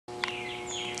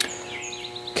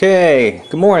Okay,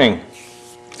 good morning.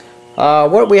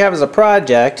 What we have as a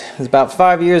project is about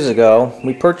 5 years ago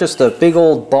we purchased a big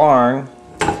old barn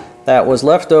that was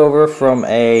left over from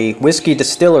a whiskey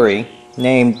distillery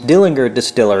named Dillinger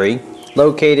Distillery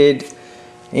located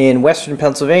in western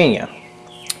Pennsylvania.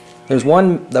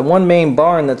 The one main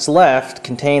barn that's left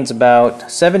contains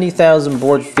about 70,000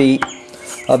 board feet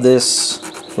of this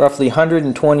roughly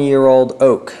 120-year-old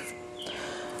oak.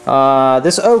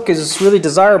 This oak is really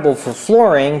desirable for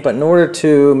flooring, but in order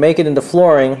to make it into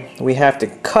flooring we have to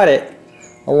cut it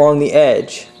along the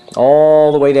edge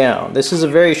all the way down. This is a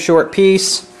very short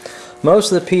piece.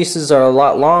 Most of the pieces are a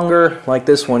lot longer, like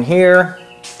this one here.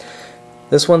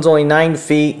 This one's only 9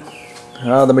 feet.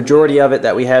 The majority of it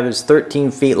that we have is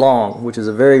 13 feet long, which is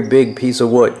a very big piece of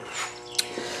wood.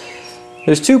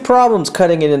 There's two problems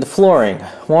cutting it into flooring.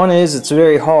 One is it's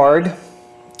very hard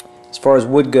as far as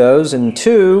wood goes, and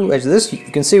two, as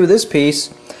you can see with this piece,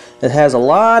 it has a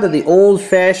lot of the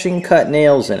old-fashioned cut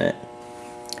nails in it.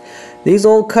 These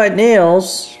old cut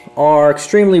nails are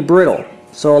extremely brittle,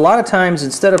 so a lot of times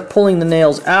instead of pulling the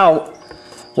nails out,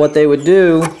 what they would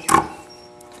do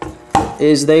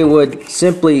is they would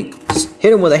simply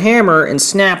hit them with a hammer and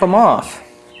snap them off.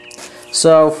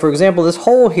 So for example, this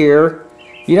hole here,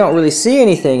 you don't really see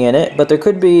anything in it, but there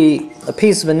could be a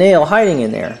piece of a nail hiding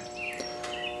in there.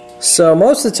 So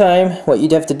most of the time what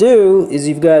you'd have to do is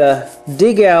you've got to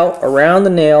dig out around the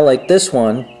nail like this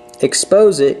one,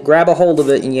 expose it, grab a hold of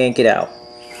it and yank it out.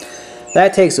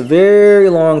 That takes a very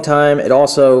long time. It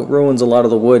also ruins a lot of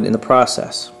the wood in the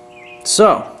process.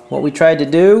 So what we tried to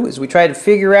do is we tried to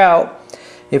figure out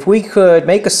if we could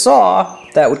make a saw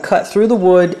that would cut through the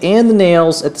wood and the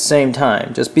nails at the same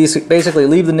time. Just basically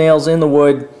leave the nails in the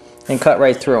wood and cut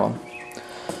right through them.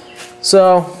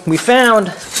 So we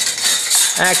found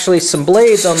actually some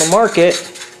blades on the market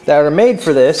that are made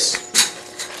for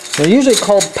this. They're usually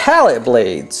called pallet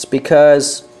blades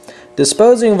because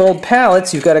disposing of old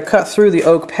pallets, you've got to cut through the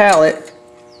oak pallet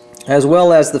as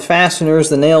well as the fasteners,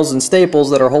 the nails and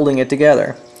staples that are holding it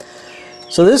together.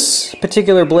 So this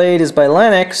particular blade is by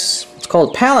Lennox. It's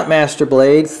called Pallet Master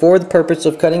blade for the purpose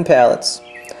of cutting pallets.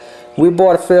 We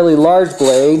bought a fairly large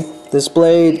blade. This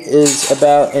blade is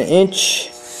about 1.25 inches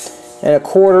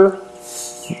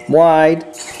wide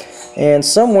and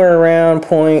somewhere around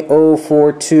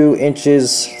 0.042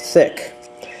 inches thick.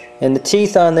 And the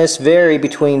teeth on this vary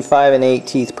between 5 and 8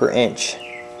 teeth per inch.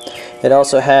 It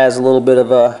also has a little bit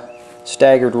of a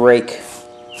staggered rake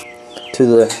to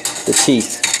the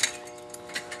teeth.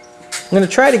 I'm going to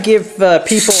try to give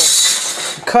people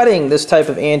cutting this type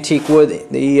of antique wood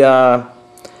the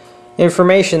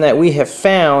information that we have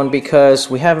found, because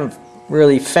we haven't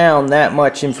really found that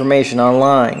much information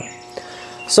online.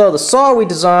 So the saw we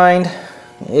designed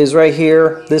is right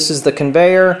here. This is the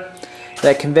conveyor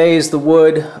that conveys the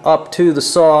wood up to the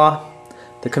saw.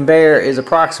 The conveyor is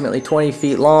approximately 20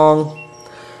 feet long.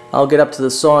 I'll get up to the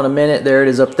saw in a minute. There it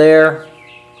is up there.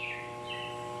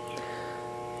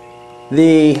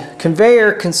 The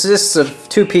conveyor consists of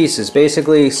two pieces,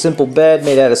 basically a simple bed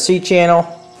made out of C-channel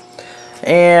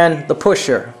and the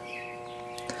pusher.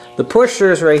 The pusher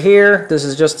is right here. This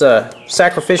is just a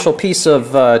sacrificial piece of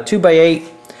 2x8.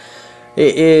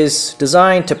 It is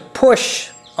designed to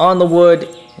push on the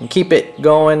wood and keep it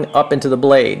going up into the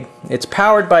blade. It's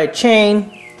powered by a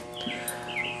chain.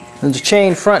 There's a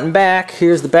chain front and back.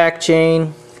 Here's the back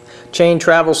chain. Chain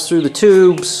travels through the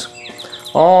tubes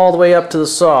all the way up to the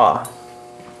saw.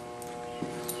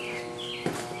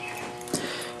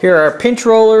 Here are pinch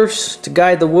rollers to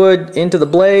guide the wood into the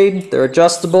blade. They're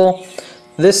adjustable.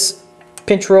 This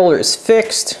pinch roller is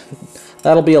fixed.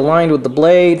 That'll be aligned with the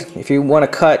blade. If you want to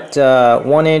cut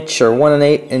 1 inch or 1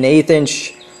 1/8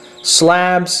 inch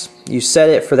slabs, you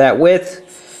set it for that width,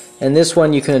 and this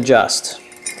one you can adjust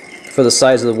for the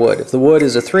size of the wood. If the wood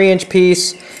is a 3-inch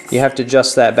piece, you have to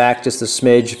adjust that back just a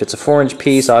smidge. If it's a 4-inch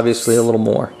piece, obviously a little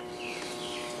more.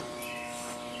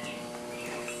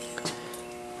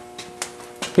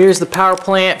 Here's the power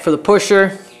plant for the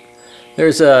pusher.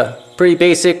 There's a pretty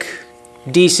basic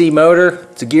DC motor.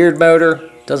 It's a geared motor.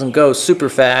 Doesn't go super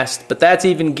fast, but that's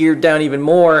even geared down even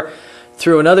more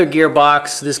through another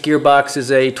gearbox. This gearbox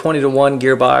is a 20-to-1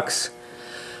 gearbox,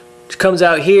 which comes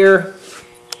out here,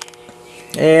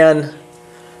 and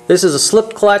this is a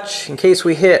slip clutch in case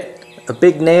we hit a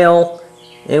big nail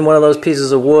in one of those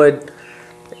pieces of wood.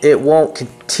 It won't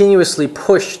continuously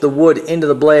push the wood into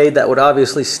the blade. That would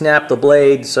obviously snap the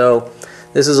blade, so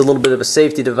this is a little bit of a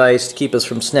safety device to keep us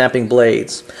from snapping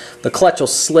blades. The clutch will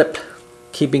slip,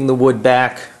 keeping the wood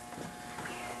back,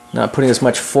 not putting as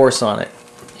much force on it.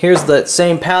 Here's the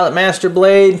same Pallet Master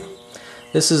blade.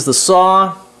 This is the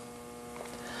saw.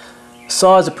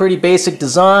 Saw is a pretty basic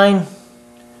design.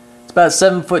 It's about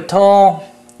 7 foot tall.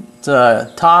 It's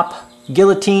a top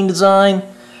guillotine design.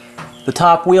 The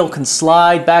top wheel can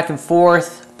slide back and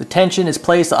forth. The tension is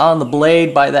placed on the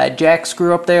blade by that jack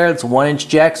screw up there. It's a 1-inch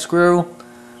jack screw.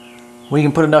 We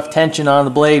can put enough tension on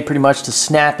the blade pretty much to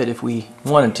snap it if we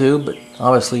wanted to, but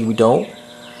obviously we don't.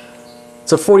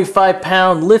 It's a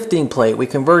 45-pound lifting plate. We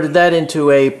converted that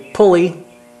into a pulley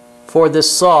for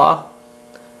this saw.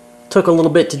 Took a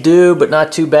little bit to do, but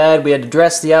not too bad. We had to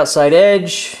dress the outside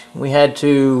edge. We had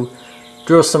to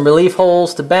drill some relief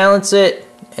holes to balance it,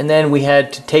 and then we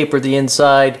had to taper the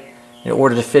inside in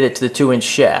order to fit it to the 2-inch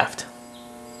shaft.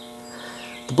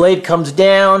 The blade comes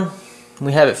down.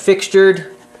 We have it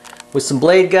fixtured with some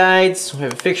blade guides. We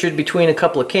have it fixtured between a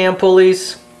couple of cam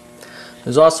pulleys.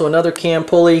 There's also another cam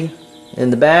pulley in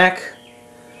the back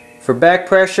for back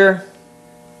pressure.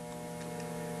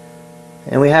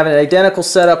 And we have an identical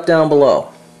setup down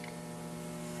below.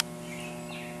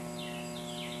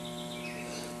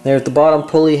 There's the bottom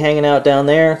pulley hanging out down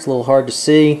there. It's a little hard to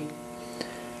see.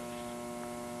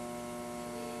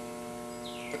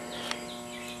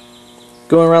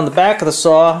 Going around the back of the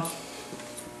saw,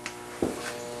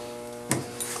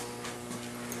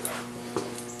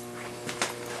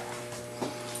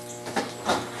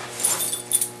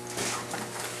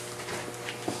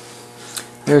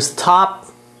 there's the top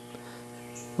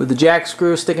with the jack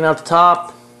screw sticking out the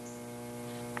top.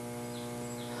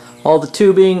 All the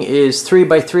tubing is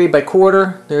 3x3 by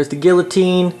quarter. There's the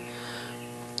guillotine,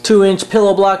 2-inch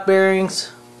pillow block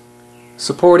bearings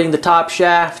supporting the top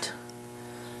shaft.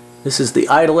 This is the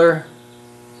idler,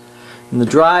 and the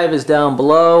drive is down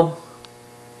below.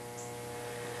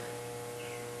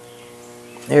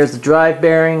 There's the drive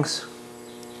bearings.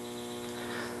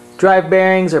 Drive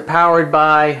bearings are powered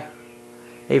by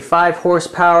a 5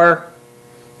 horsepower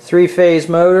 3-phase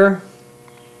motor,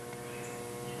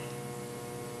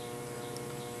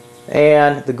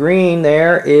 and the green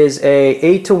there is a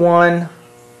 8-to-1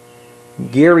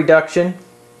 gear reduction,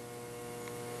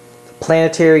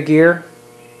 planetary gear.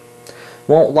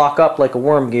 Won't lock up like a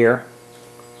worm gear.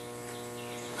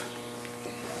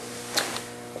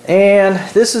 And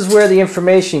this is where the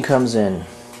information comes in.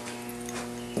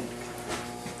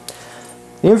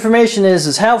 The information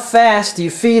is how fast do you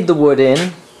feed the wood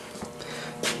in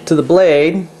to the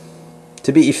blade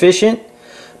to be efficient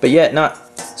but yet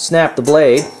not snap the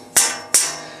blade.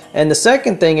 And the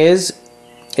second thing is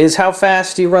how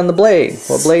fast do you run the blade,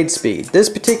 what blade speed. This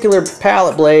particular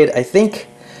pallet blade I think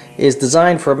is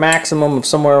designed for a maximum of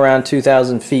somewhere around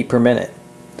 2,000 feet per minute.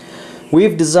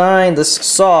 We've designed this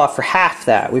saw for half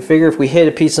that. We figure if we hit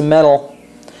a piece of metal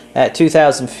at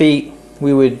 2,000 feet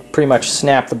we would pretty much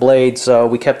snap the blade, so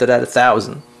we kept it at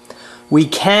 1,000. We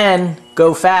can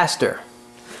go faster.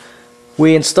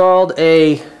 We installed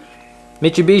a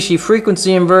Mitsubishi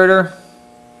frequency inverter,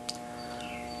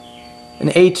 an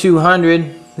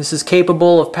A200. This is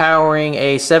capable of powering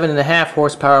a 7.5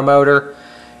 horsepower motor,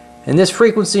 and this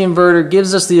frequency inverter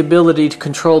gives us the ability to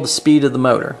control the speed of the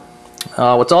motor.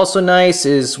 What's also nice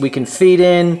is we can feed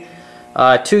in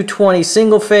 220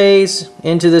 single phase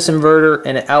into this inverter,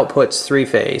 and it outputs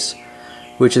 3-phase,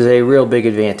 which is a real big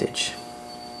advantage.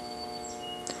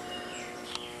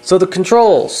 So the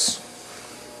controls.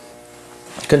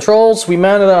 Controls we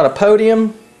mounted on a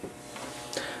podium,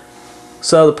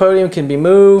 so the podium can be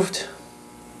moved.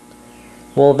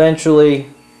 We'll eventually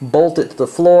bolt it to the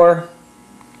floor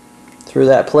through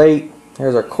that plate.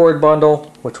 There's our cord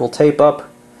bundle, which we'll tape up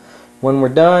when we're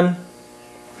done,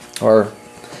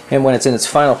 and when it's in its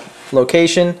final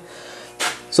location.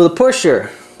 So the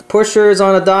pusher is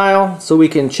on a dial, so we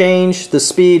can change the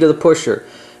speed of the pusher.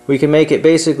 We can make it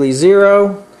basically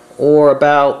 0 or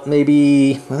about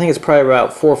maybe, I think it's probably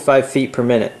about 4 or 5 feet per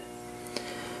minute.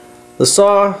 The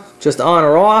saw just on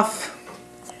or off,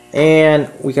 and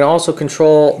we can also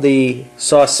control the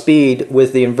saw speed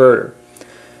with the inverter.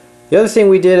 The other thing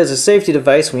we did as a safety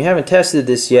device, we haven't tested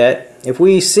this yet, if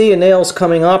we see a nail's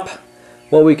coming up,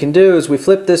 what we can do is we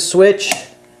flip this switch,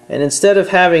 and instead of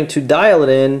having to dial it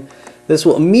in, this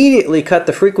will immediately cut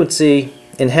the frequency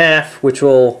in half, which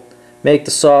will make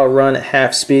the saw run at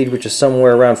half speed, which is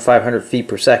somewhere around 500 feet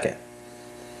per second.